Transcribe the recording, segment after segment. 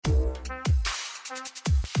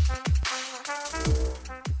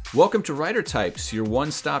Welcome to Writer Types, your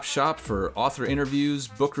one-stop shop for author interviews,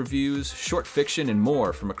 book reviews, short fiction, and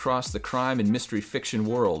more from across the crime and mystery fiction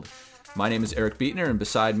world. My name is Eric Beetner, and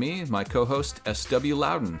beside me, my co-host, S.W.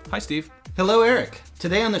 Loudon. Hi, Steve. Hello, Eric.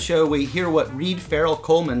 Today on the show, we hear what Reed Farrell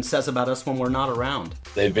Coleman says about us when we're not around.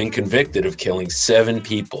 They've been convicted of killing 7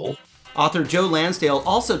 people. Author Joe Lansdale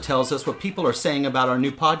also tells us what people are saying about our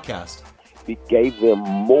new podcast. It gave them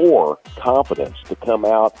more confidence to come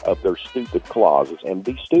out of their stupid closets and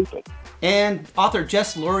be stupid. And author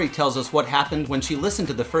Jess Lurie tells us what happened when she listened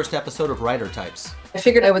to the first episode of Writer Types. I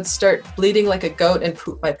figured I would start bleeding like a goat and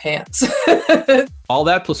poop my pants. All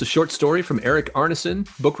that plus a short story from Eric Arneson,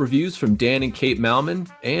 book reviews from Dan and Kate Malman,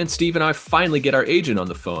 and Steve and I finally get our agent on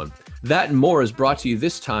the phone. That and more is brought to you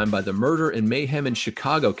this time by the Murder and Mayhem in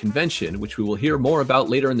Chicago convention, which we will hear more about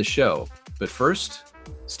later in the show. But first,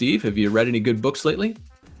 Steve, have you read any good books lately?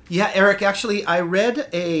 Yeah, Eric, actually, I read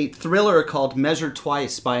a thriller called Measure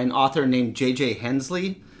Twice by an author named J.J.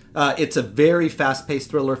 Hensley. It's a very fast-paced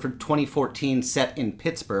thriller for 2014 set in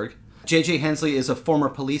Pittsburgh. J.J. Hensley is a former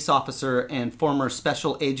police officer and former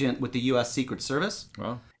special agent with the U.S. Secret Service.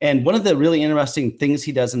 Wow. And one of the really interesting things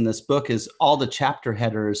he does in this book is all the chapter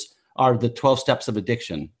headers are the 12 steps of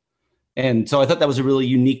addiction. And so I thought that was a really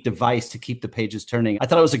unique device to keep the pages turning. I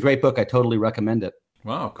thought it was a great book. I totally recommend it.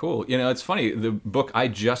 Wow, cool. You know, it's funny. The book I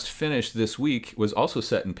just finished this week was also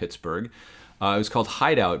set in Pittsburgh. It was called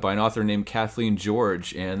Hideout by an author named Kathleen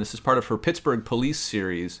George, and this is part of her Pittsburgh Police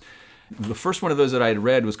series. The first one of those that I had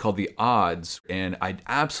read was called The Odds, and I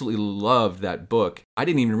absolutely loved that book. I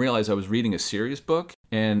didn't even realize I was reading a serious book,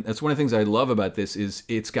 and that's one of the things I love about this is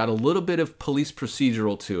it's got a little bit of police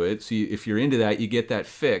procedural to it, so if you're into that, you get that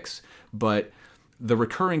fix, but the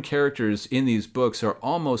recurring characters in these books are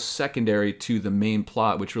almost secondary to the main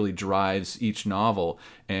plot, which really drives each novel.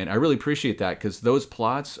 And I really appreciate that because those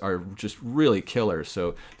plots are just really killer.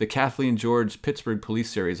 So the Kathleen George Pittsburgh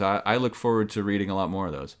Police series, I look forward to reading a lot more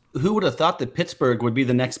of those. Who would have thought that Pittsburgh would be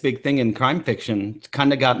the next big thing in crime fiction? It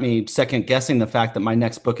kind of got me second guessing the fact that my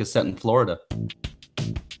next book is set in Florida.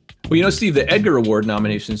 Well, you know, Steve, the Edgar Award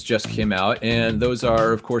nominations just came out, and those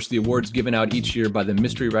are, of course, the awards given out each year by the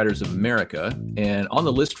Mystery Writers of America. And on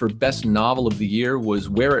the list for Best Novel of the Year was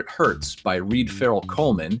Where It Hurts by Reed Farrell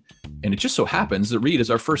Coleman. And it just so happens that Reed is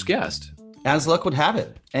our first guest. As luck would have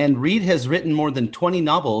it. And Reed has written more than 20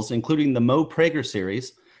 novels, including the Mo Prager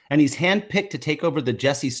series, and he's handpicked to take over the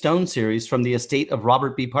Jesse Stone series from the estate of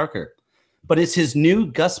Robert B. Parker. But it's his new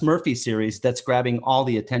Gus Murphy series that's grabbing all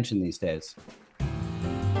the attention these days.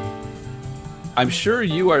 I'm sure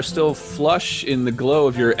you are still flush in the glow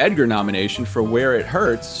of your Edgar nomination for Where It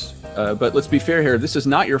Hurts, but let's be fair here. This is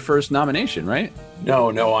not your first nomination, right?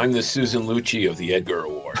 No, I'm the Susan Lucci of the Edgar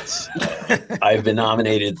Awards. I've been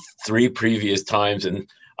nominated 3 previous times, and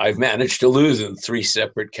I've managed to lose in 3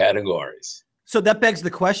 separate categories. So that begs the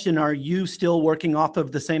question, are you still working off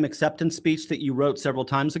of the same acceptance speech that you wrote several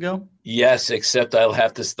times ago? Yes, except I'll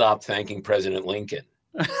have to stop thanking President Lincoln.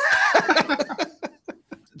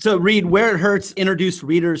 So Reed, Where It Hurts introduced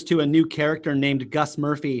readers to a new character named Gus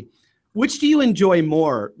Murphy. Which do you enjoy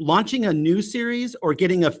more, launching a new series or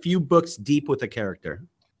getting a few books deep with a character?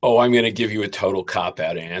 Oh, I'm going to give you a total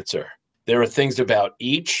cop-out answer. There are things about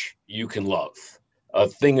each you can love. A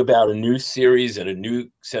thing about a new series and a new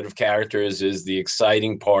set of characters is the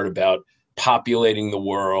exciting part about populating the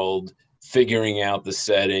world, figuring out the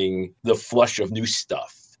setting, the flush of new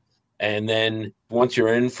stuff. And then once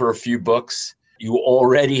you're in for a few books, you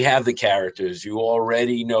already have the characters, you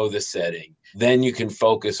already know the setting. Then you can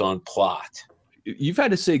focus on plot. You've had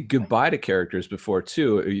to say goodbye to characters before,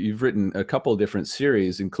 too. You've written a couple of different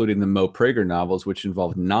series, including the Mo Prager novels, which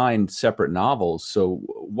involve 9 separate novels. So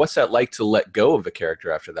what's that like to let go of a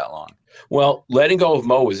character after that long? Well, letting go of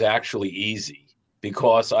Mo was actually easy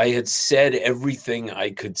because I had said everything I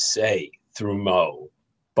could say through Mo.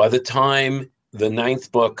 By the time the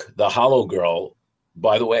 9th book, The Hollow Girl,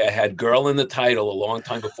 by the way, I had girl in the title a long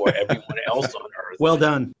time before everyone else on earth. Well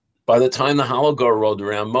done. By the time The Hollow Girl rolled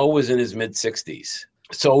around, Mo was in his mid-60s.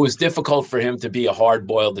 So it was difficult for him to be a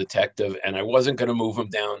hard-boiled detective, and I wasn't going to move him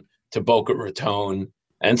down to Boca Raton.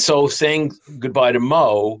 And so saying goodbye to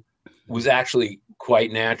Mo was actually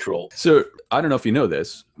quite natural. So I don't know if you know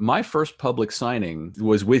this. My first public signing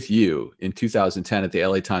was with you in 2010 at the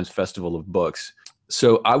LA Times Festival of Books.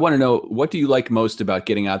 So I want to know, what do you like most about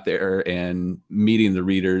getting out there and meeting the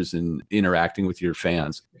readers and interacting with your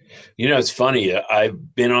fans? You know, it's funny.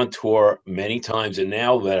 I've been on tour many times, and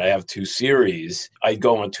now that I have 2 series, I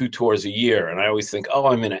go on 2 tours a year, and I always think, oh,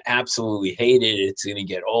 I'm going to absolutely hate it. It's going to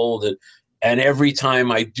get old. And every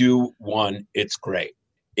time I do one, it's great.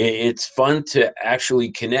 It's fun to actually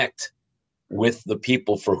connect with the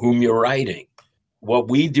people for whom you're writing. What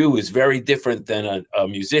we do is very different than a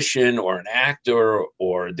musician or an actor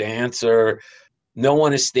or a dancer. No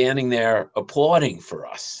one is standing there applauding for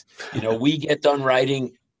us. We get done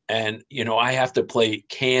writing and, I have to play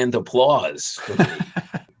canned applause for me.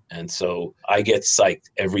 And so I get psyched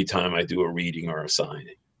every time I do a reading or a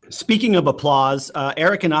signing. Speaking of applause,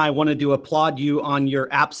 Eric and I wanted to applaud you on your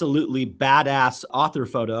absolutely badass author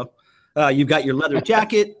photo. You've got your leather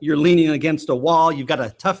jacket, you're leaning against a wall, you've got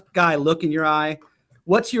a tough guy look in your eye.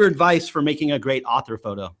 What's your advice for making a great author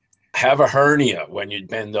photo? Have a hernia when you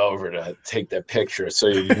bend over to take that picture so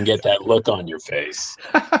you can get that look on your face.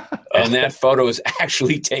 And that photo is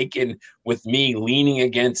actually taken with me leaning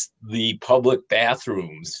against the public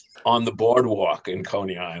bathrooms on the boardwalk in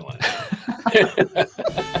Coney Island.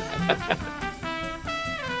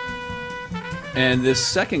 And this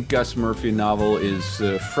second Gus Murphy novel is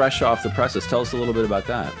fresh off the presses. Tell us a little bit about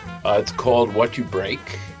that. It's called What You Break.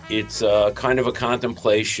 It's kind of a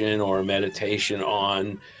contemplation or a meditation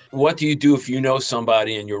on what do you do if you know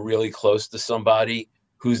somebody and you're really close to somebody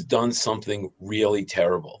who's done something really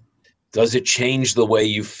terrible? Does it change the way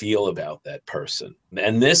you feel about that person?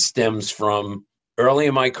 And this stems from early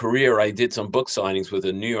in my career, I did some book signings with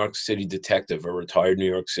a New York City detective, a retired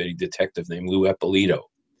New York City detective named Lou Eppolito.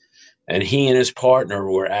 And he and his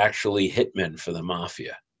partner were actually hitmen for the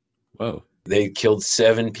mafia. Whoa. They killed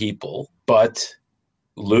 7 people, but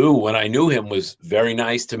Lou, when I knew him, was very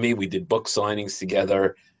nice to me. We did book signings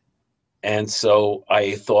together. And so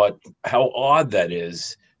I thought how odd that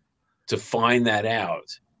is to find that out.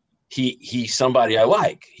 He's somebody I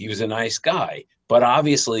like. He was a nice guy. But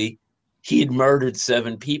obviously, he had murdered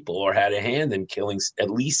 7 people or had a hand in killing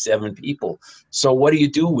at least 7 people. So what do you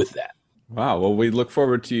do with that? Wow. Well, we look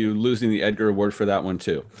forward to you losing the Edgar Award for that one,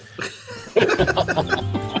 too.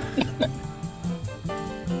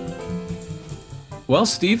 Well,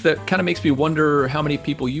 Steve, that kind of makes me wonder how many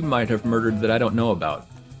people you might have murdered that I don't know about.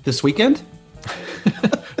 This weekend?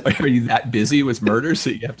 Are you that busy with murders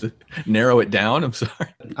that you have to narrow it down? I'm sorry.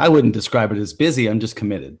 I wouldn't describe it as busy. I'm just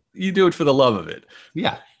committed. You do it for the love of it.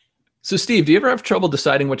 Yeah. So, Steve, do you ever have trouble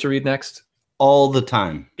deciding what to read next? All the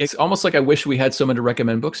time. It's almost like I wish we had someone to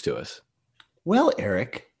recommend books to us. Well,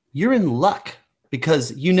 Eric, you're in luck because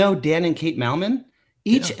Dan and Kate Malman?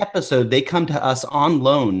 Each episode, they come to us on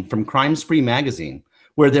loan from Crime Spree magazine,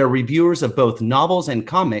 where they're reviewers of both novels and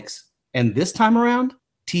comics, and this time around,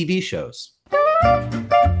 TV shows.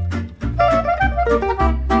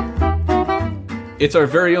 It's our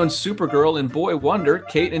very own Supergirl and Boy Wonder,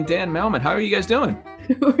 Kate and Dan Malman. How are you guys doing?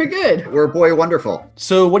 We're good. We're Boy Wonderful.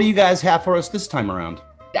 So what do you guys have for us this time around?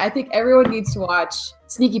 I think everyone needs to watch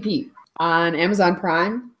Sneaky Pete on Amazon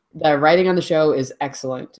Prime. The writing on the show is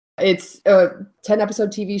excellent. It's a 10-episode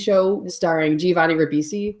TV show starring Giovanni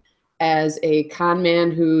Ribisi as a con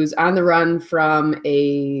man who's on the run from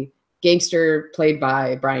a gangster played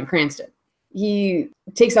by Bryan Cranston. He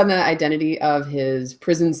takes on the identity of his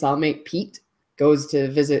prison cellmate, Pete, goes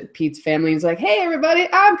to visit Pete's family. And he's like, hey, everybody,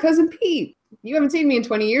 I'm Cousin Pete. You haven't seen me in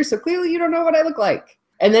 20 years, so clearly you don't know what I look like.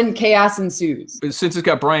 And then chaos ensues. Since it's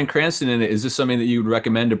got Bryan Cranston in it, is this something that you would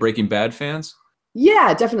recommend to Breaking Bad fans?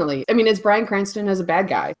 Yeah, definitely. I mean, it's Bryan Cranston as a bad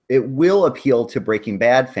guy. It will appeal to Breaking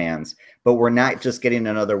Bad fans, but we're not just getting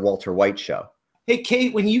another Walter White show. Hey,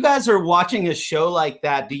 Kate, when you guys are watching a show like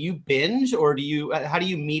that, do you binge or how do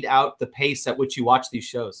you meet out the pace at which you watch these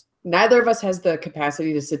shows? Neither of us has the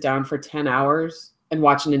capacity to sit down for 10 hours and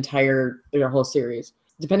watch an entire whole series.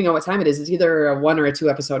 Depending on what time it is, it's either a 1 or a 2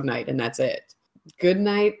 episode night, and that's it. Good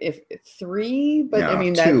night if 3, but No, I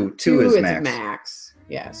mean, two is max. max.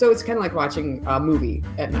 Yeah, so it's kind of like watching a movie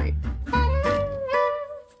at night.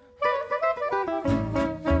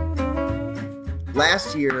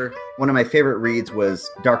 Last year, one of my favorite reads was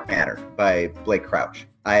Dark Matter by Blake Crouch.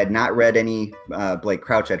 I had not read any Blake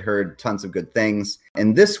Crouch. I'd heard tons of good things.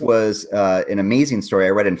 And this was an amazing story I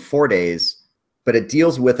read in 4 days, but it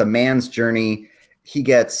deals with a man's journey. He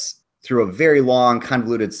gets, through a very long,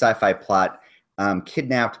 convoluted sci-fi plot,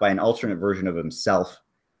 kidnapped by an alternate version of himself,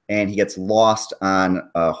 and he gets lost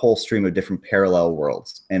on a whole stream of different parallel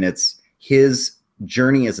worlds. And it's his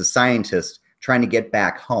journey as a scientist trying to get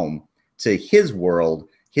back home to his world,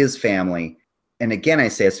 his family. And again, I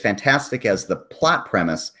say, as fantastic as the plot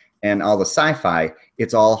premise and all the sci-fi,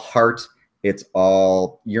 it's all heart, it's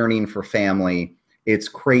all yearning for family. It's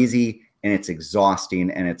crazy and it's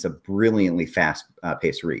exhausting, and it's a brilliantly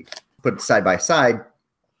fast-paced read. Put side by side,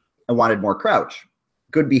 I wanted more Crouch.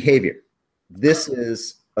 Good Behavior. This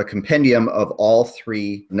is a compendium of all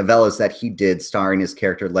 3 novellas that he did starring his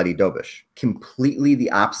character Letty Dobish. Completely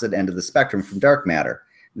the opposite end of the spectrum from Dark Matter.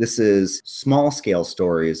 This is small scale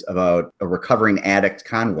stories about a recovering addict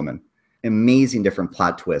con woman. Amazing different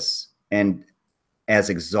plot twists, and as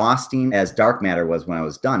exhausting as Dark Matter was when I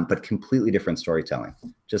was done, but completely different storytelling.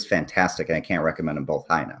 Just fantastic, and I can't recommend them both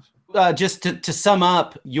high enough. Just to sum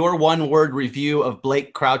up, your one-word review of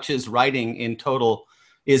Blake Crouch's writing in total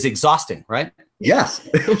is exhausting, right? Yes.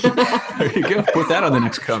 There you go. Put that on the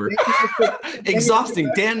next cover. Exhausting.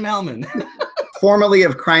 Dan Melman. Formerly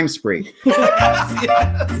of Crime Spree.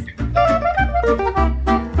 Yes.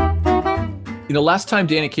 You know, last time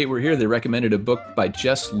Dan and Kate were here, they recommended a book by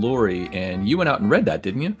Jess Lurie, and you went out and read that,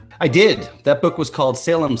 didn't you? I did. That book was called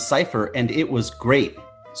Salem Cipher, and it was great.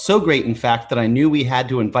 So great, in fact, that I knew we had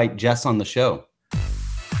to invite Jess on the show.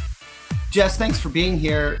 Jess, thanks for being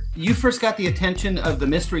here. You first got the attention of the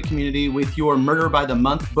mystery community with your Murder by the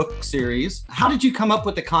Month book series. How did you come up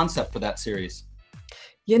with the concept for that series?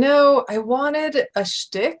 You know, I wanted a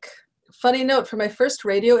shtick. Funny note, for my first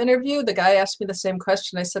radio interview, the guy asked me the same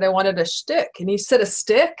question. I said, I wanted a shtick. And he said, a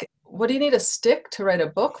stick? What do you need a stick to write a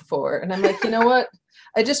book for? And I'm like, you know what?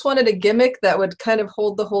 I just wanted a gimmick that would kind of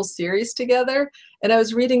hold the whole series together. And I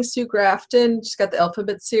was reading Sue Grafton. She's got the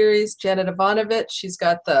Alphabet series. Janet Ivanovich, she's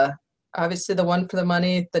got obviously the One for the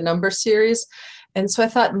Money, the Number series. And so I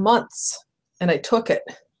thought months, and I took it.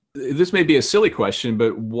 This may be a silly question,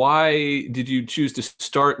 but why did you choose to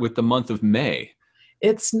start with the month of May?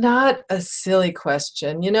 It's not a silly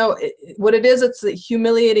question. You know, what it is, it's a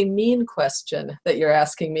humiliating, mean question that you're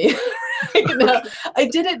asking me right now. I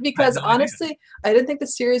did it because, honestly, I didn't think the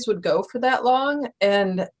series would go for that long.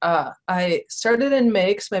 And I started in May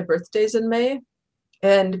because my birthday's in May.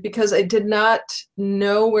 And because I did not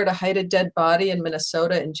know where to hide a dead body in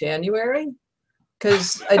Minnesota in January.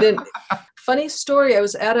 Because I didn't. Funny story, I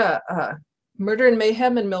was at a Murder and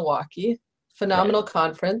Mayhem in Milwaukee. Phenomenal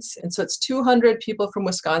conference. And so it's 200 people from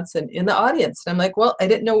Wisconsin in the audience. And I'm like, well, I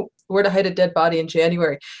didn't know where to hide a dead body in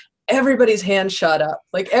January. Everybody's hand shot up.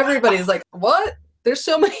 Like everybody's like, what? There's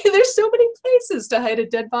so many places to hide a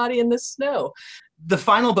dead body in the snow. The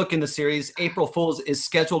final book in the series, April Fools, is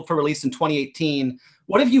scheduled for release in 2018.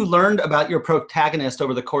 What have you learned about your protagonist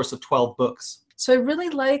over the course of 12 books? So I really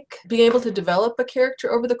like being able to develop a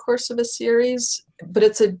character over the course of a series, but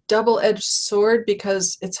it's a double-edged sword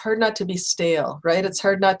because it's hard not to be stale, right? It's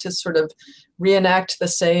hard not to sort of reenact the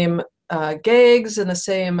same gags and the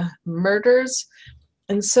same murders.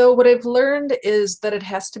 And so what I've learned is that it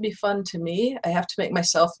has to be fun to me. I have to make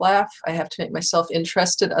myself laugh. I have to make myself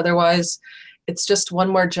interested. Otherwise, it's just one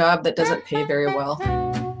more job that doesn't pay very well.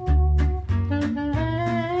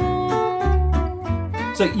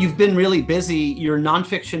 So you've been really busy. Your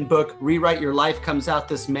nonfiction book, Rewrite Your Life, comes out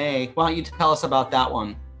this May. Why don't you tell us about that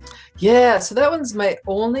one? Yeah, so that one's my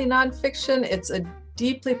only nonfiction. It's a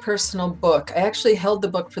deeply personal book. I actually held the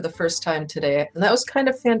book for the first time today, and that was kind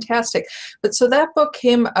of fantastic. But so that book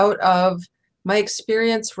came out of my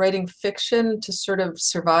experience writing fiction to sort of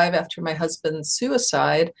survive after my husband's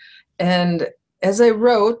suicide. And as I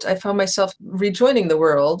wrote, I found myself rejoining the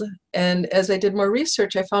world. And as I did more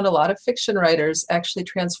research, I found a lot of fiction writers actually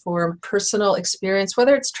transform personal experience,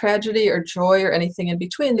 whether it's tragedy or joy or anything in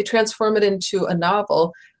between. They transform it into a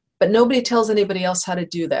novel, but nobody tells anybody else how to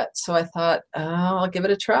do that. So I thought, I'll give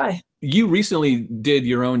it a try. You recently did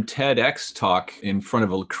your own TEDx talk in front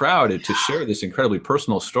of a crowd to share this incredibly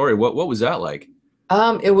personal story. What was that like?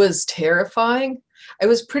 It was terrifying. I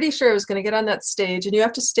was pretty sure I was going to get on that stage, and you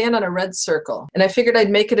have to stand on a red circle. And I figured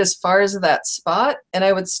I'd make it as far as that spot, and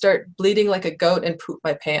I would start bleeding like a goat and poop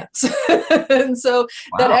my pants. And so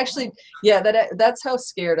that actually, that's how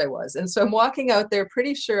scared I was. And so I'm walking out there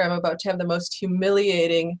pretty sure I'm about to have the most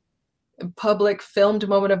humiliating public filmed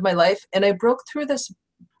moment of my life. And I broke through this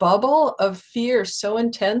bubble of fear so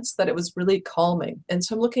intense that it was really calming. And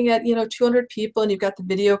so I'm looking at, 200 people, and you've got the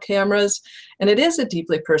video cameras, and it is a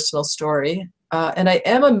deeply personal story. And I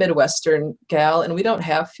am a Midwestern gal, and we don't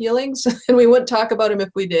have feelings, and we wouldn't talk about them if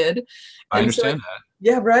we did. I understand that.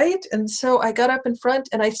 Yeah, right? And so I got up in front,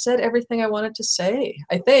 and I said everything I wanted to say.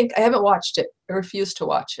 I think. I haven't watched it. I refuse to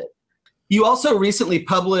watch it. You also recently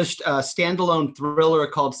published a standalone thriller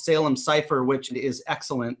called Salem Cipher, which is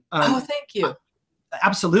excellent. Thank you.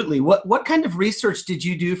 Absolutely. What kind of research did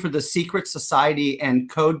you do for the secret society and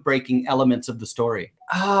code-breaking elements of the story?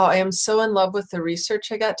 Oh, I am so in love with the research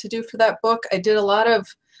I got to do for that book. I did a lot of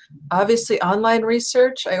Obviously, online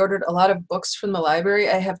research. I ordered a lot of books from the library.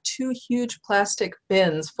 I have 2 huge plastic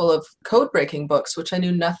bins full of code-breaking books, which I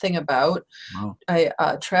knew nothing about. Wow. I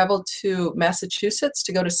traveled to Massachusetts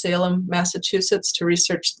to go to Salem, Massachusetts to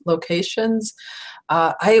research locations.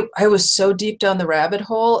 I was so deep down the rabbit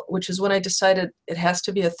hole, which is when I decided it has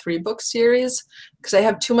to be a 3-book series because I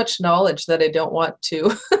have too much knowledge that I don't want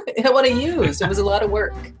to use. It was a lot of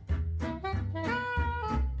work.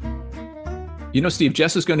 You know, Steve,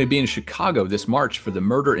 Jess is going to be in Chicago this March for the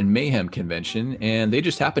Murder and Mayhem convention, and they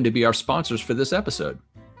just happen to be our sponsors for this episode.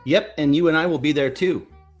 Yep, and you and I will be there too.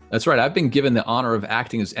 That's right. I've been given the honor of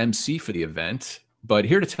acting as MC for the event, but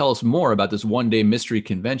here to tell us more about this one-day mystery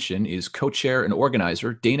convention is co-chair and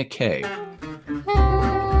organizer Dana Kay.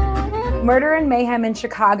 Murder and Mayhem in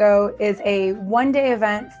Chicago is a one-day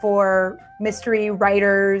event for mystery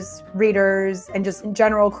writers, readers, and just in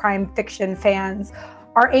general crime fiction fans.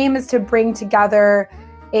 Our aim is to bring together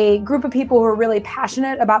a group of people who are really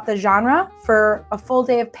passionate about the genre for a full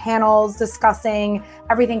day of panels discussing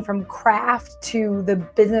everything from craft to the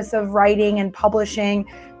business of writing and publishing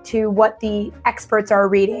to what the experts are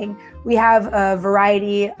reading. We have a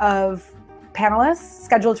variety of panelists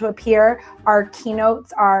scheduled to appear. Our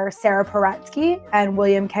keynotes are Sarah Paretsky and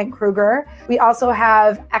William Kent Kruger. We also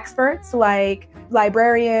have experts like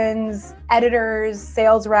librarians, editors,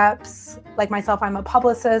 sales reps. Like myself, I'm a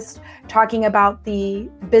publicist, talking about the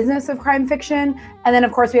business of crime fiction. And then,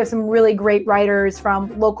 of course, we have some really great writers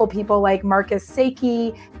from local people like Marcus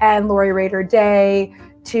Sakey and Lori Rader Day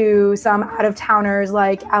to some out-of-towners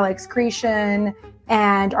like Alex Grecian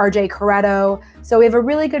and RJ Coretto. So we have a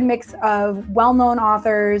really good mix of well-known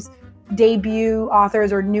authors, debut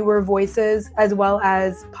authors or newer voices, as well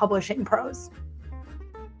as publishing pros.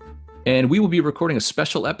 And we will be recording a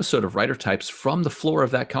special episode of Writer Types from the floor of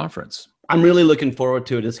that conference. I'm really looking forward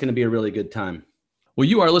to it. It's going to be a really good time. Well,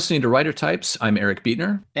 you are listening to Writer Types. I'm Eric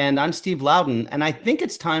Bietner. And I'm Steve Loudon, and I think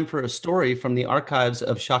it's time for a story from the archives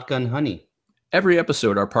of Shotgun Honey. Every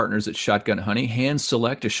episode, our partners at Shotgun Honey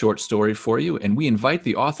hand-select a short story for you, and we invite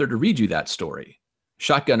the author to read you that story.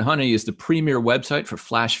 Shotgun Honey is the premier website for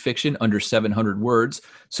flash fiction under 700 words,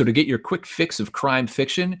 so to get your quick fix of crime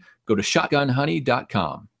fiction, go to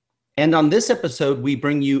shotgunhoney.com. And on this episode, we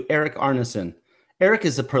bring you Eric Arneson. Eric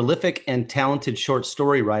is a prolific and talented short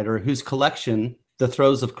story writer whose collection, The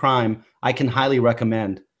Throes of Crime, I can highly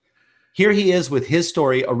recommend. Here he is with his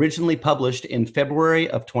story originally published in February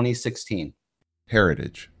of 2016.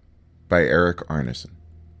 Heritage by Eric Arneson.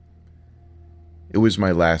 It was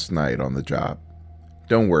my last night on the job.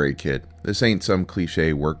 Don't worry, kid. This ain't some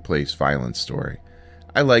cliche workplace violence story.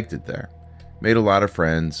 I liked it there. Made a lot of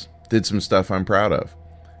friends. Did some stuff I'm proud of.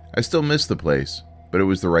 I still miss the place, but it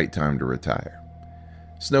was the right time to retire.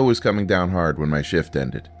 Snow was coming down hard when my shift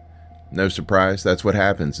ended. No surprise, that's what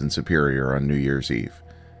happens in Superior on New Year's Eve.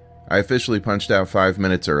 I officially punched out 5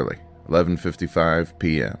 minutes early, 11:55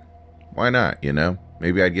 p.m. Why not, you know?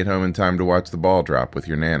 Maybe I'd get home in time to watch the ball drop with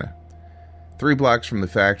your Nana. 3 blocks from the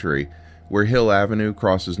factory, where Hill Avenue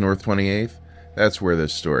crosses North 28th, that's where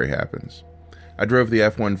this story happens. I drove the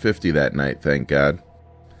F-150 that night, thank God.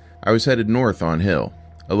 I was headed north on Hill.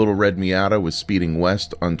 A little red Miata was speeding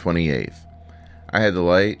west on 28th. I had the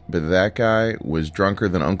light, but that guy was drunker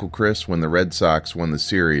than Uncle Chris when the Red Sox won the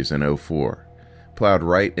series in 2004. Plowed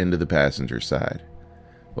right into the passenger side.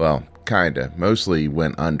 Well, kinda. Mostly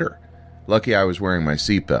went under. Lucky I was wearing my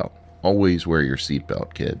seatbelt. Always wear your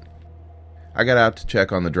seatbelt, kid. I got out to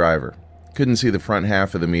check on the driver. Couldn't see the front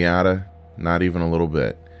half of the Miata, not even a little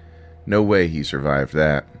bit. No way he survived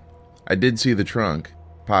that. I did see the trunk,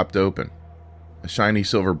 popped open. A shiny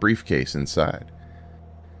silver briefcase inside.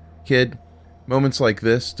 Kid, moments like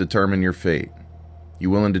this determine your fate. You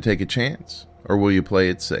willing to take a chance, or will you play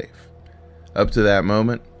it safe? Up to that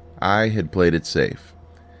moment, I had played it safe.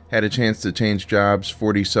 Had a chance to change jobs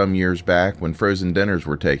 40-some years back when frozen dinners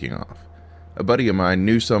were taking off. A buddy of mine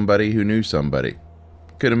knew somebody who knew somebody.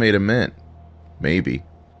 Could have made a mint. Maybe.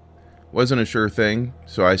 Wasn't a sure thing,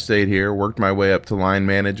 so I stayed here, worked my way up to line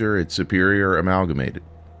manager at Superior Amalgamated.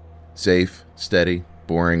 Safe, steady,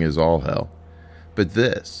 boring as all hell. But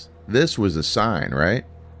this was a sign, right?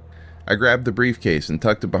 I grabbed the briefcase and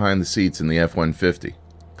tucked it behind the seats in the F-150.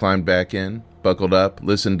 Climbed back in, buckled up,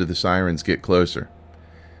 listened to the sirens get closer.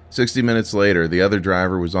 60 minutes later, the other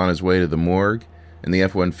driver was on his way to the morgue, and the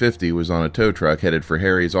F-150 was on a tow truck headed for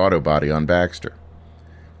Harry's Auto Body on Baxter.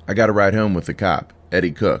 I got a ride home with the cop,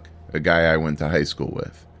 Eddie Cook, a guy I went to high school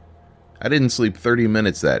with. I didn't sleep 30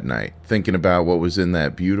 minutes that night, thinking about what was in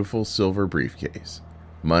that beautiful silver briefcase.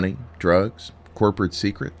 Money, drugs, corporate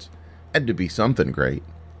secrets. Had to be something great.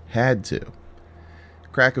 Had to.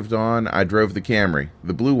 Crack of dawn, I drove the Camry,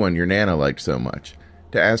 the blue one your Nana liked so much,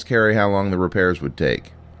 to ask Harry how long the repairs would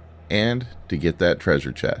take, and to get that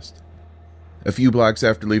treasure chest. A few blocks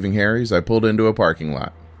after leaving Harry's, I pulled into a parking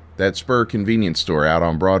lot, that Spur convenience store out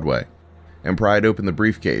on Broadway, and pried open the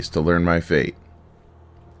briefcase to learn my fate.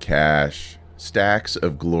 Cash. Stacks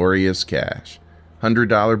of glorious cash.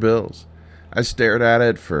 $100 bills. I stared at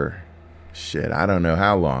it for, I don't know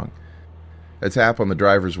how long. A tap on the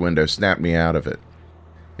driver's window snapped me out of it.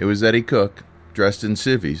 It was Eddie Cook, dressed in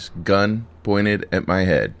civvies, gun pointed at my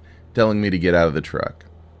head, telling me to get out of the truck.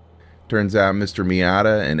 Turns out Mr.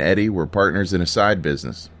 Miata and Eddie were partners in a side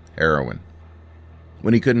business, heroin.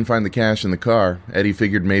 When he couldn't find the cash in the car, Eddie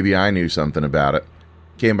figured maybe I knew something about it.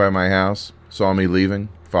 Came by my house, saw me leaving,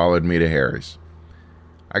 followed me to Harry's.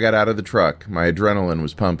 I got out of the truck. My adrenaline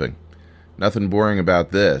was pumping. Nothing boring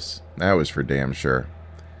about this. That was for damn sure.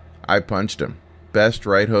 I punched him. Best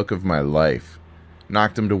right hook of my life.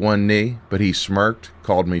 Knocked him to one knee, but he smirked,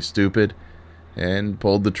 called me stupid, and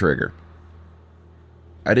pulled the trigger.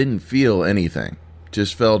 I didn't feel anything,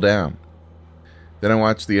 just fell down. Then I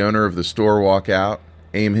watched the owner of the store walk out,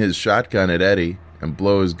 aim his shotgun at Eddie, and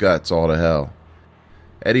blow his guts all to hell.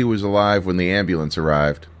 Eddie was alive when the ambulance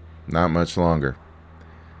arrived. Not much longer.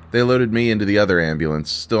 They loaded me into the other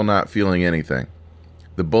ambulance, still not feeling anything.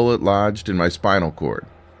 The bullet lodged in my spinal cord.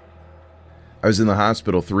 I was in the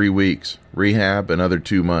hospital 3 weeks, rehab another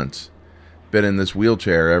 2 months. Been in this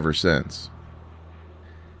wheelchair ever since.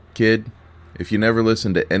 Kid, if you never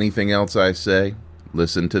listen to anything else I say,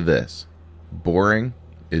 listen to this. Boring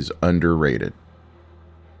is underrated.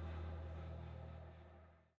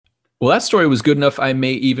 Well, that story was good enough. I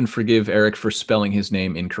may even forgive Eric for spelling his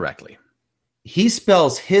name incorrectly. He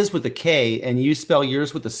spells his with a K and you spell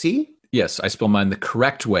yours with a C? Yes, I spell mine the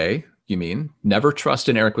correct way. You mean never trust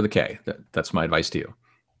an Eric with a K. That's my advice to you.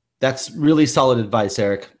 That's really solid advice,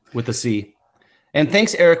 Eric, with a C. And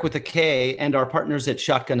thanks, Eric, with a K, and our partners at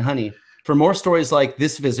Shotgun Honey. For more stories like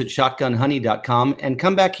this, visit shotgunhoney.com and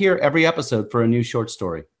come back here every episode for a new short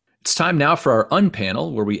story. It's time now for our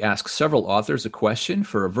Unpanel, where we ask several authors a question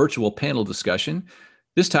for a virtual panel discussion.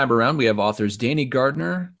 This time around, we have authors Danny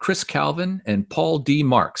Gardner, Chris Calvin, and Paul D.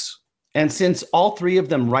 Marks. And since all three of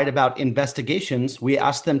them write about investigations, we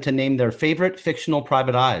asked them to name their favorite fictional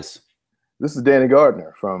private eyes. This is Danny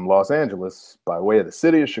Gardner from Los Angeles by way of the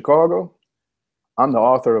city of Chicago. I'm the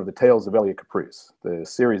author of The Tales of Elliot Caprice. The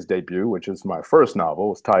series debut, which is my first novel,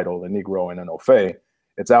 was titled A Negro in an Ophé.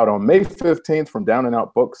 It's out on May 15th from Down and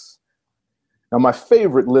Out Books. Now, my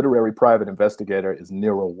favorite literary private investigator is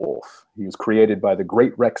Nero Wolfe. He was created by the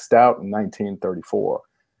great Rex Stout in 1934.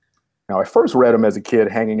 Now, I first read him as a kid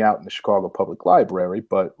hanging out in the Chicago Public Library,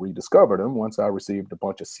 but rediscovered him once I received a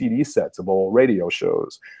bunch of CD sets of old radio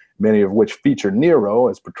shows, many of which feature Nero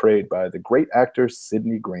as portrayed by the great actor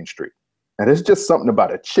Sidney Greenstreet. And there's just something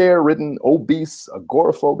about a chair-ridden, obese,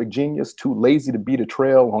 agoraphobic genius too lazy to beat a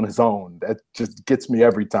trail on his own that just gets me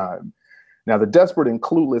every time. Now, the desperate and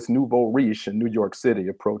clueless nouveau riche in New York City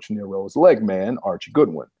approach Nero's leg man, Archie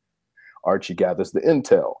Goodwin. Archie gathers the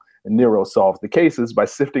intel, and Nero solves the cases by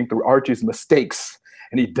sifting through Archie's mistakes.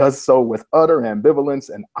 And he does so with utter ambivalence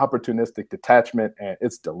and opportunistic detachment, and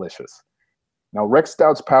it's delicious. Now, Rex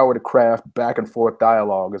Stout's power to craft back and forth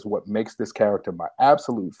dialogue is what makes this character my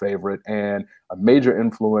absolute favorite and a major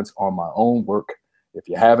influence on my own work. If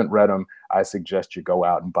you haven't read him, I suggest you go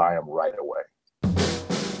out and buy him right away.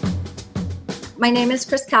 My name is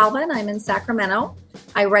Chris Calvin. I'm in Sacramento.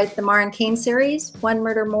 I write the Maren Kane series, One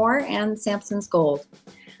Murder More, and Samson's Gold.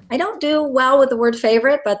 I don't do well with the word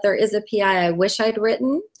favorite, but there is a PI I wish I'd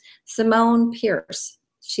written, Simone Pierce.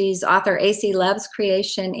 She's author A.C. Love's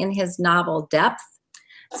creation in his novel Depth.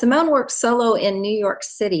 Simone worked solo in New York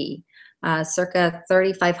City, circa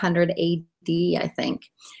 3500 A.D., I think.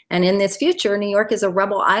 And in this future, New York is a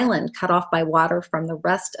rebel island cut off by water from the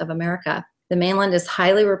rest of America. The mainland is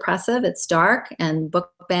highly repressive, it's dark, and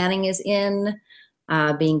book banning is in.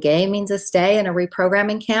 Being gay means a stay in a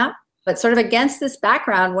reprogramming camp. But sort of against this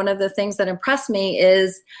background, one of the things that impressed me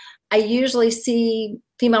is I usually see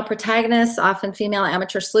female protagonists, often female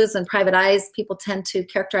amateur sleuths and private eyes. People tend to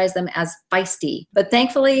characterize them as feisty. But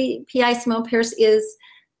thankfully, P.I. Simone Pierce is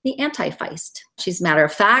the anti-feist. She's matter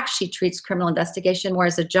of fact. She treats criminal investigation more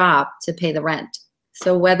as a job to pay the rent.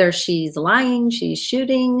 So whether she's lying, she's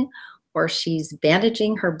shooting, or she's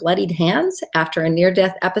bandaging her bloodied hands after a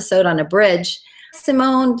near-death episode on a bridge,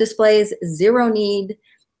 Simone displays zero need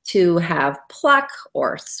to have pluck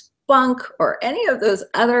or spunk or any of those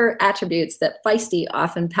other attributes that feisty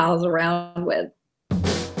often pals around with.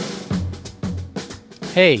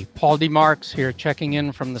 Hey, Paul D. Marks here, checking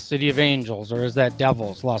in from the City of Angels, or is that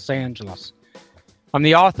Devils, Los Angeles. I'm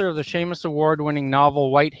the author of the Shamus Award-winning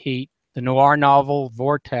novel White Heat, the noir novel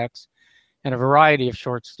Vortex, and a variety of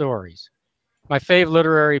short stories. My fave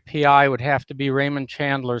literary PI would have to be Raymond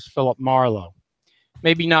Chandler's Philip Marlowe.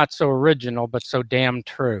 Maybe not so original, but so damn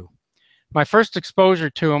true. My first exposure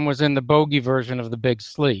to him was in the bogey version of The Big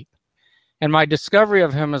Sleep. And my discovery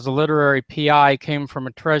of him as a literary PI came from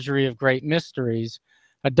a treasury of great mysteries,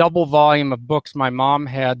 a double volume of books my mom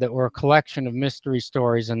had that were a collection of mystery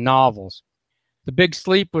stories and novels. The Big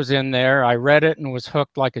Sleep was in there. I read it and was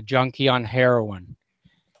hooked like a junkie on heroin.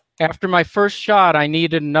 After my first shot, I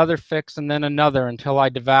needed another fix and then another until I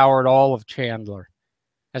devoured all of Chandler.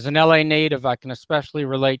 As an LA native, I can especially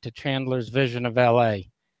relate to Chandler's vision of LA.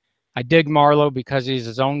 I dig Marlowe because he's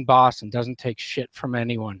his own boss and doesn't take shit from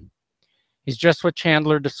anyone. He's just what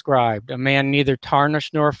Chandler described, a man neither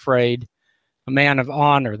tarnished nor afraid, a man of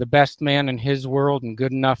honor, the best man in his world and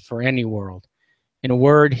good enough for any world. In a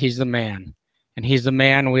word, he's the man. And he's the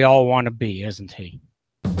man we all want to be, isn't he?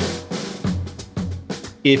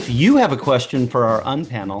 If you have a question for our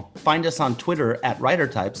Unpanel, find us on Twitter at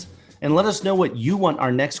WriterTypes and let us know what you want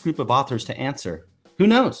our next group of authors to answer. Who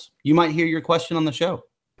knows? You might hear your question on the show.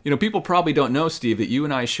 You know, people probably don't know, Steve, that you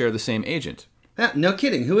and I share the same agent. Yeah, no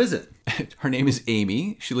kidding. Who is it? Her name is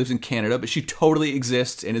Amy. She lives in Canada, but she totally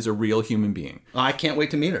exists and is a real human being. Oh, I can't wait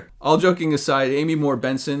to meet her. All joking aside, Amy Moore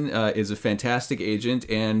Benson is a fantastic agent,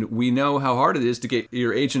 and we know how hard it is to get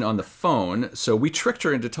your agent on the phone, so we tricked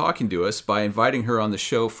her into talking to us by inviting her on the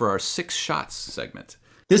show for our 6 Shots segment.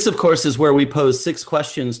 This, of course, is where we pose 6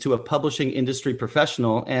 questions to a publishing industry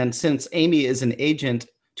professional, and since Amy is an agent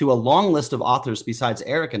to a long list of authors besides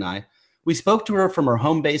Eric and I, we spoke to her from her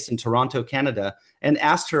home base in Toronto, Canada, and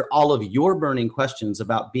asked her all of your burning questions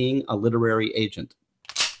about being a literary agent.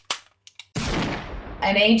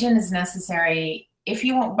 An agent is necessary if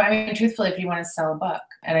you want, I mean, truthfully, if you want to sell a book.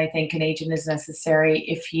 And I think an agent is necessary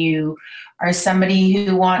if you are somebody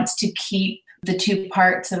who wants to keep the two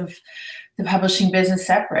parts of the publishing business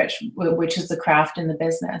separate, which is the craft and the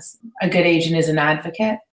business. A good agent is an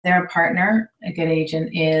advocate. They're a partner. A good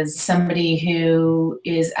agent is somebody who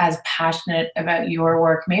is as passionate about your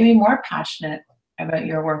work, maybe more passionate about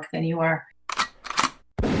your work than you are.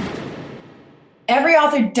 Every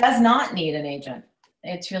author does not need an agent.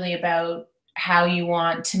 It's really about how you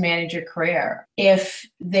want to manage your career. If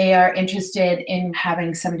they are interested in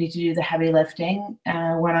having somebody to do the heavy lifting,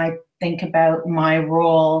 when I think about my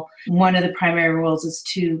role, one of the primary roles is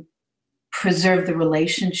to preserve the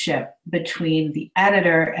relationship between the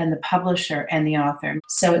editor and the publisher and the author.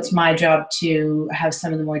 So it's my job to have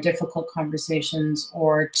some of the more difficult conversations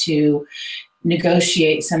or to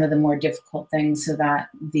negotiate some of the more difficult things so that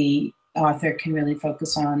the author can really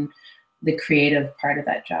focus on the creative part of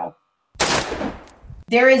that job.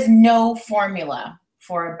 There is no formula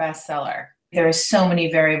for a bestseller. There are so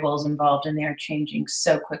many variables involved and they're changing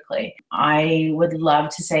so quickly. I would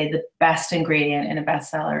love to say the best ingredient in a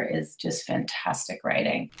bestseller is just fantastic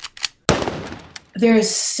writing. There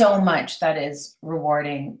is so much that is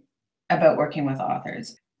rewarding about working with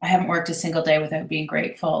authors. I haven't worked a single day without being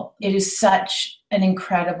grateful. It is such an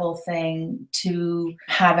incredible thing to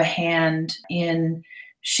have a hand in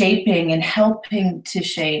shaping and helping to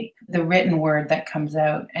shape the written word that comes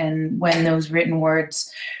out. And when those written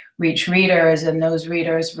words reach readers and those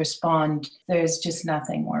readers respond, there's just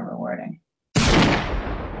nothing more rewarding.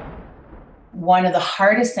 One of the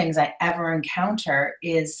hardest things I ever encounter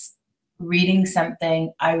is reading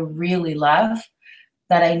something I really love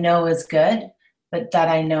that I know is good, but that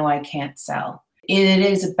I know I can't sell. It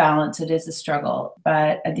is a balance, it is a struggle,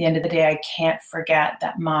 but at the end of the day, I can't forget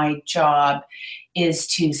that my job is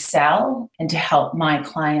to sell and to help my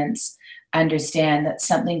clients understand that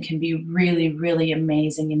something can be really, really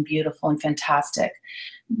amazing and beautiful and fantastic,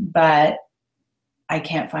 but I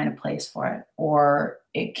can't find a place for it, or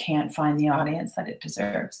it can't find the audience that it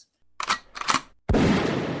deserves.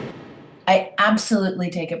 I absolutely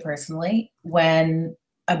take it personally when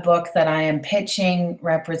a book that I am pitching,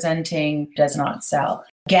 representing, does not sell.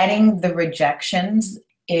 Getting the rejections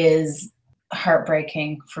is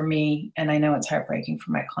heartbreaking for me, and I know it's heartbreaking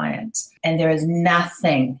for my clients. And there is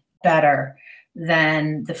nothing better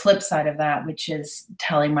than the flip side of that, which is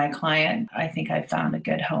telling my client, I think I found a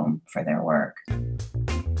good home for their work.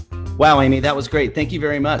 Wow, Amy, that was great. Thank you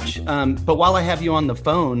very much. But while I have you on the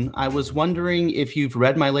phone, I was wondering if you've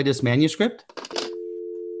read my latest manuscript?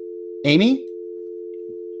 Amy?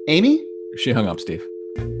 Amy? She hung up, Steve.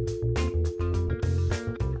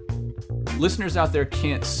 Listeners out there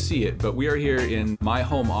can't see it, but we are here in my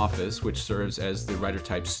home office, which serves as the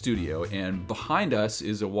WriterTypes studio, and behind us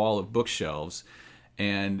is a wall of bookshelves.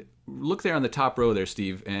 And look there on the top row there,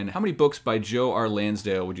 Steve. And how many books by Joe R.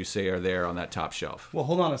 Lansdale would you say are there on that top shelf? Well,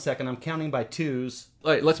 hold on a second. I'm counting by twos.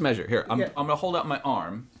 All right, let's measure. Here, I'm going to hold out my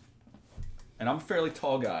arm. And I'm a fairly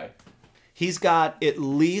tall guy. He's got at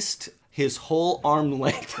least his whole arm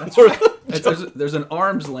length. That's right. There's an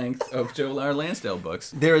arm's length of Joe R. Lansdale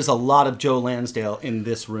books. There is a lot of Joe Lansdale in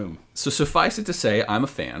this room. So suffice it to say, I'm a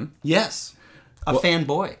fan. Yes, a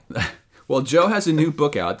fanboy. Well, Joe has a new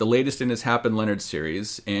book out, the latest in his Hap and Leonard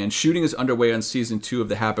series, and shooting is underway on season 2 of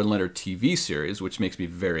the Hap and Leonard TV series, which makes me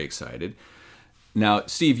very excited. Now,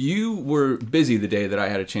 Steve, you were busy the day that I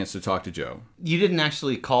had a chance to talk to Joe. You didn't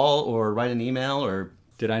actually call or write an email or...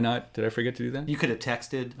 Did I not? Did I forget to do that? You could have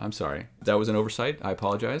texted. I'm sorry. That was an oversight. I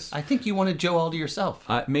apologize. I think you wanted Joe all to yourself.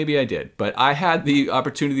 Maybe I did. But I had the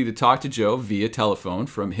opportunity to talk to Joe via telephone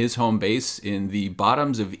from his home base in the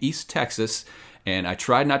bottoms of East Texas. And I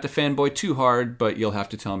tried not to fanboy too hard, but you'll have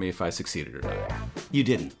to tell me if I succeeded or not. You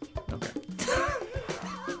didn't. Okay.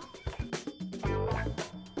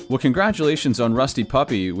 Well, congratulations on Rusty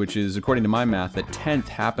Puppy, which is, according to my math, the 10th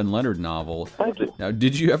Hap and Leonard novel. Thank you. Now,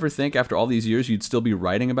 did you ever think after all these years you'd still be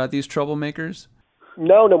writing about these troublemakers?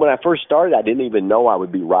 No. When I first started, I didn't even know I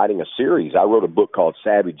would be writing a series. I wrote a book called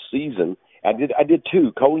Savage Season. I did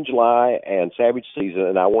two, Cold in July and Savage Season,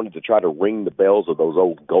 and I wanted to try to ring the bells of those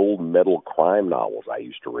old gold medal crime novels I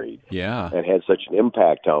used to read. Yeah. And had such an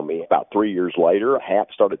impact on me. About 3 years later,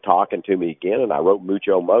 Hap started talking to me again, and I wrote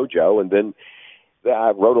Mucho Mojo, and then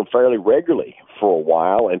I wrote them fairly regularly for a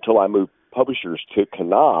while until I moved publishers to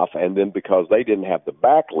Knopf, and then because they didn't have the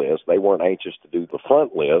back list, they weren't anxious to do the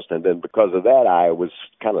front list, and then because of that, I was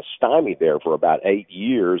kind of stymied there for about 8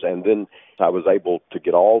 years, and then I was able to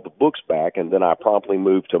get all the books back, and then I promptly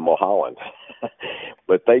moved to Mulholland.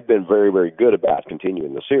 But they've been very, very good about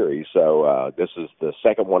continuing the series, so this is the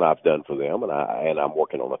second one I've done for them, and I'm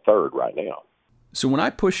working on a third right now. So when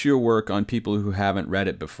I push your work on people who haven't read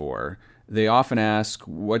it before, they often ask,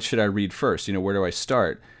 what should I read first? Where do I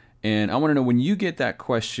start? And I want to know, when you get that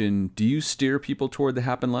question, do you steer people toward the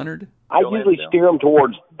Hap and Leonard? I usually steer them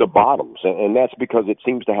towards the bottoms, and that's because it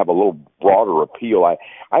seems to have a little broader appeal.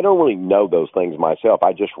 I don't really know those things myself.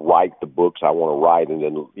 I just write the books I want to write, and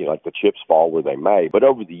then, like the chips fall where they may. But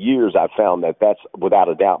over the years, I've found that that's, without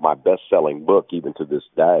a doubt, my best-selling book even to this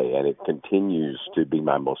day, and it continues to be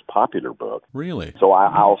my most popular book. Really? So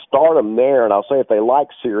I'll start them there, and I'll say if they like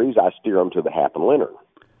series, I steer them to the Hap and Leonard.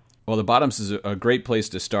 Well, The Bottoms is a great place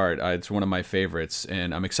to start. It's one of my favorites,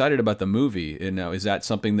 and I'm excited about the movie. And now, is that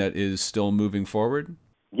something that is still moving forward?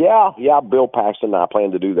 Yeah. Bill Paxton and I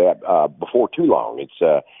plan to do that before too long.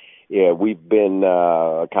 It's we've been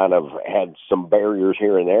kind of had some barriers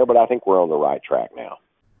here and there, but I think we're on the right track now.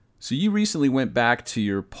 So you recently went back to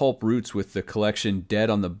your pulp roots with the collection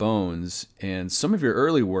Dead on the Bones, and some of your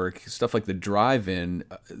early work, stuff like The Drive-In,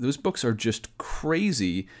 those books are just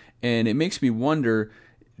crazy, and it makes me wonder,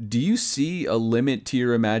 do you see a limit to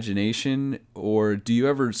your imagination, or do you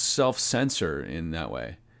ever self-censor in that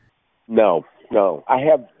way? No. I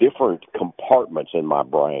have different compartments in my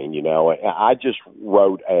brain, I just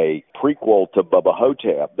wrote a prequel to Bubba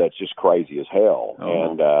Hotep that's just crazy as hell.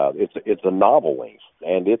 Oh. And it's a novel length,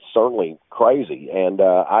 and it's certainly crazy. And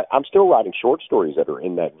I'm still writing short stories that are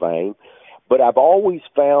in that vein, but I've always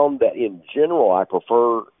found that in general I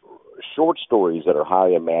prefer short stories that are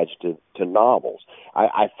highly imaginative to novels.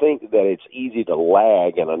 I think that it's easy to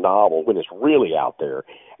lag in a novel when it's really out there,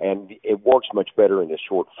 and it works much better in the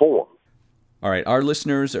short form. All right, our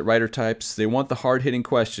listeners at Writer Types, they want the hard-hitting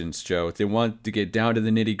questions, Joe. They want to get down to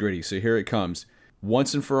the nitty-gritty, so here it comes.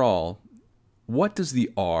 Once and for all, what does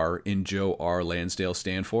the R in Joe R. Lansdale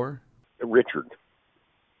stand for? Richard.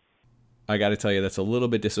 I got to tell you, that's a little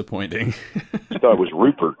bit disappointing. You thought it was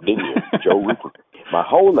Rupert, didn't you? Joe Rupert. My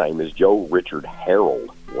whole name is Joe Richard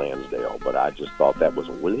Harold Lansdale, but I just thought that was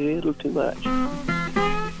a little too much.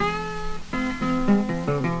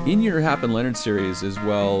 In your Hap and Leonard series, as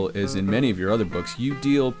well as in many of your other books, you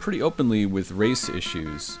deal pretty openly with race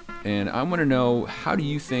issues. And I want to know, how do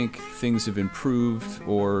you think things have improved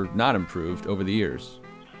or not improved over the years?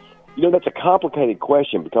 That's a complicated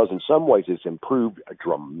question because in some ways it's improved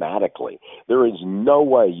dramatically. There is no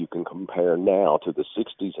way you can compare now to the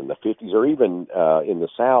 60s and the 50s or even in the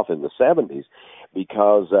South in the 70s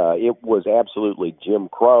because it was absolutely Jim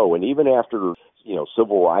Crow. And even after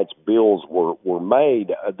civil rights bills were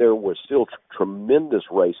made, there was still tremendous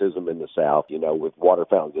racism in the South, with water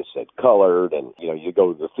fountains that said colored. And, you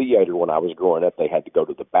go to the theater when I was growing up, they had to go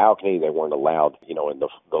to the balcony. They weren't allowed, in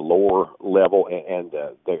the lower level. And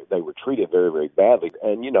they were treated very, very badly.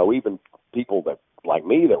 And, even people that like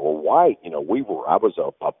me that were white, I was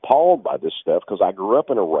appalled by this stuff because I grew up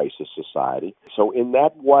in a racist society. So in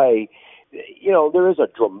that way, there is a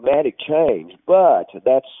dramatic change. But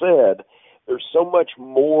that said, there's so much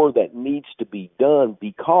more that needs to be done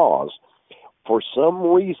because for some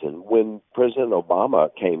reason, when President Obama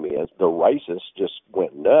came in, the racists just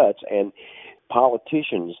went nuts, and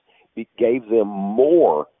politicians gave them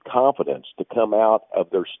more confidence to come out of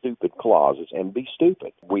their stupid closets and be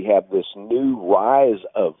stupid. We have this new rise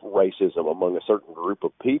of racism among a certain group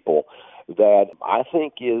of people that I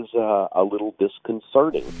think is a little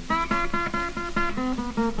disconcerting.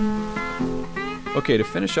 Okay, to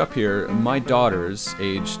finish up here, my daughters,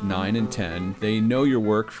 aged 9 and 10, they know your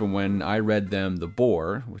work from when I read them The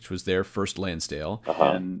Boar, which was their first Lansdale.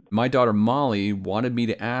 And my daughter Molly wanted me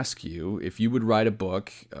to ask you if you would write a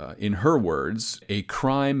book, in her words, a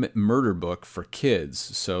crime murder book for kids.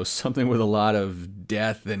 So something with a lot of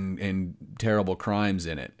death and terrible crimes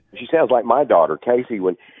in it. She sounds like my daughter, Casey.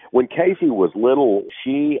 When Casey was little,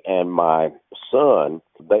 she and my son,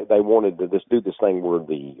 they wanted to just do this thing where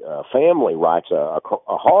the family writes a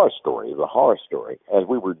horror story, the horror story. As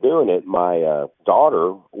we were doing it, my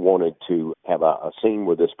daughter wanted to have a scene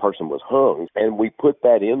where this person was hung, and we put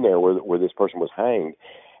that in there where this person was hanged.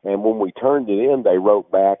 And when we turned it in, they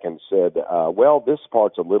wrote back and said, well, this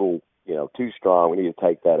part's a little, too strong. We need to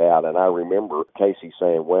take that out. And I remember Casey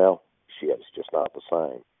saying, well, shit, it's just not the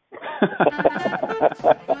same.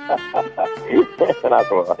 And I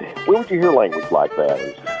thought, where would you hear language like that?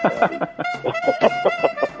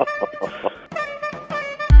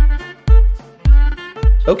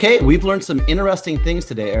 Okay, we've learned some interesting things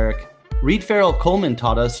today, Eric. Reed Farrell Coleman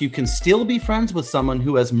taught us you can still be friends with someone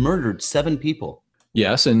who has murdered 7 people.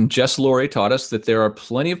 Yes, and Jess Laurie taught us that there are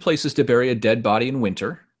plenty of places to bury a dead body in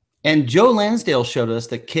winter. And Joe Lansdale showed us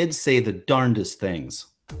that kids say the darndest things.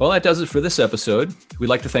 Well, that does it for this episode. We'd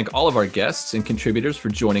like to thank all of our guests and contributors for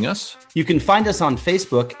joining us. You can find us on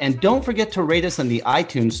Facebook, and don't forget to rate us in the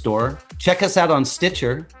iTunes store. Check us out on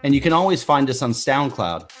Stitcher, and you can always find us on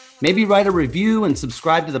SoundCloud. Maybe write a review and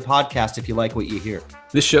subscribe to the podcast if you like what you hear.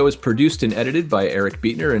 This show is produced and edited by Eric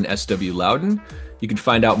Bietner and S.W. Loudon. You can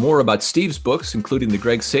find out more about Steve's books, including the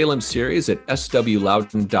Greg Salem series, at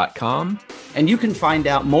swloudon.com. And you can find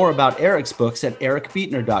out more about Eric's books at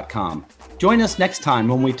ericbietner.com. Join us next time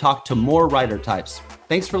when we talk to more writer types.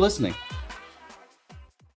 Thanks for listening.